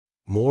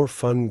more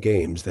fun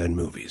games than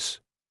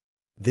movies.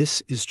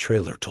 This is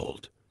Trailer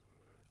Told,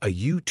 a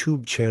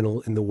YouTube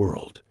channel in the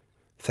world.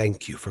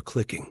 Thank you for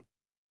clicking.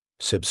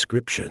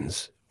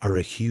 Subscriptions are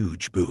a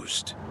huge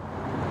boost.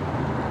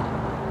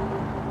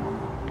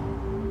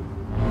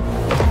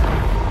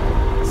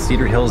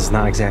 Cedar Hills is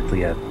not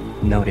exactly a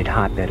noted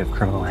hotbed of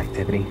criminal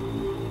activity.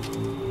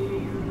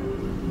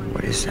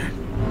 What is that?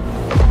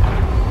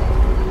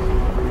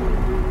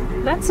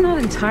 That's not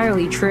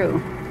entirely true.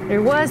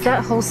 There was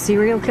that whole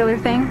serial killer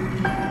thing.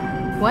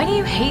 Why do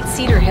you hate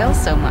Cedar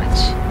Hills so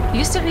much?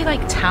 Used to be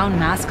like town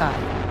mascot.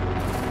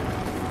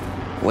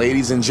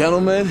 Ladies and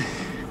gentlemen,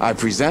 I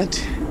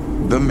present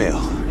The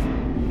Mill.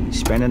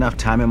 Spend enough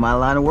time in my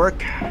line of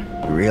work,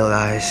 you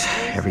realize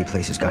every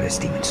place has got its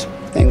demons.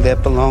 Think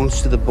that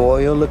belongs to the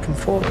boy you're looking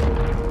for?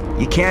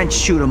 You can't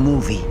shoot a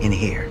movie in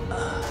here.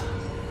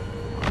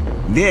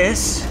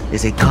 This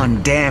is a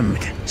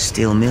condemned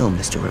steel mill,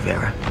 Mr.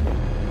 Rivera.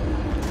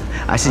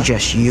 I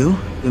suggest you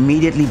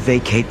immediately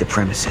vacate the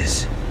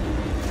premises.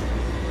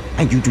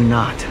 And you do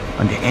not,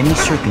 under any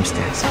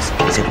circumstances,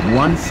 set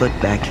 1 foot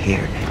back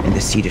here in the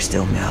Cedar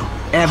Steel Mill.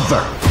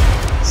 Ever.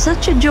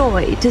 Such a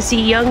joy to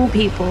see young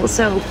people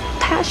so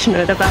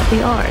passionate about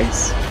the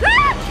arts.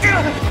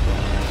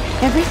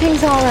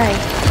 Everything's all right.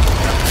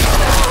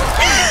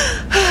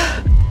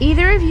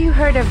 Either of you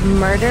heard of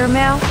Murder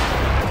Mill?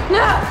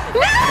 No!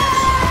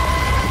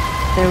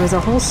 There was a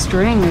whole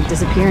string of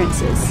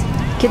disappearances.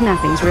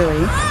 Kidnappings,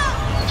 really.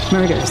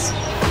 Murders.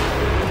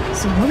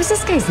 So what was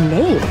this guy's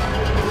name?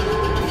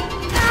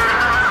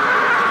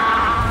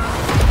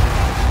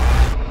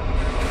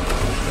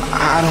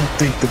 I don't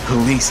think the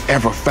police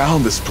ever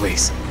found this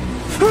place.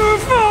 Oh,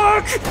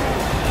 fuck!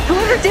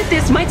 Whoever did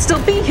this might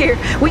still be here.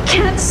 We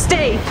can't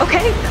stay,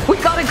 okay? We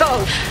gotta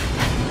go.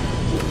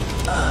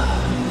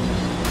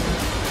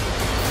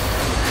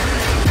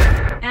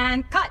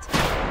 And cut!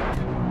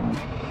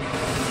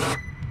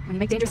 When you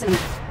make dangerous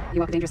enemies,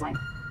 you walk a dangerous line.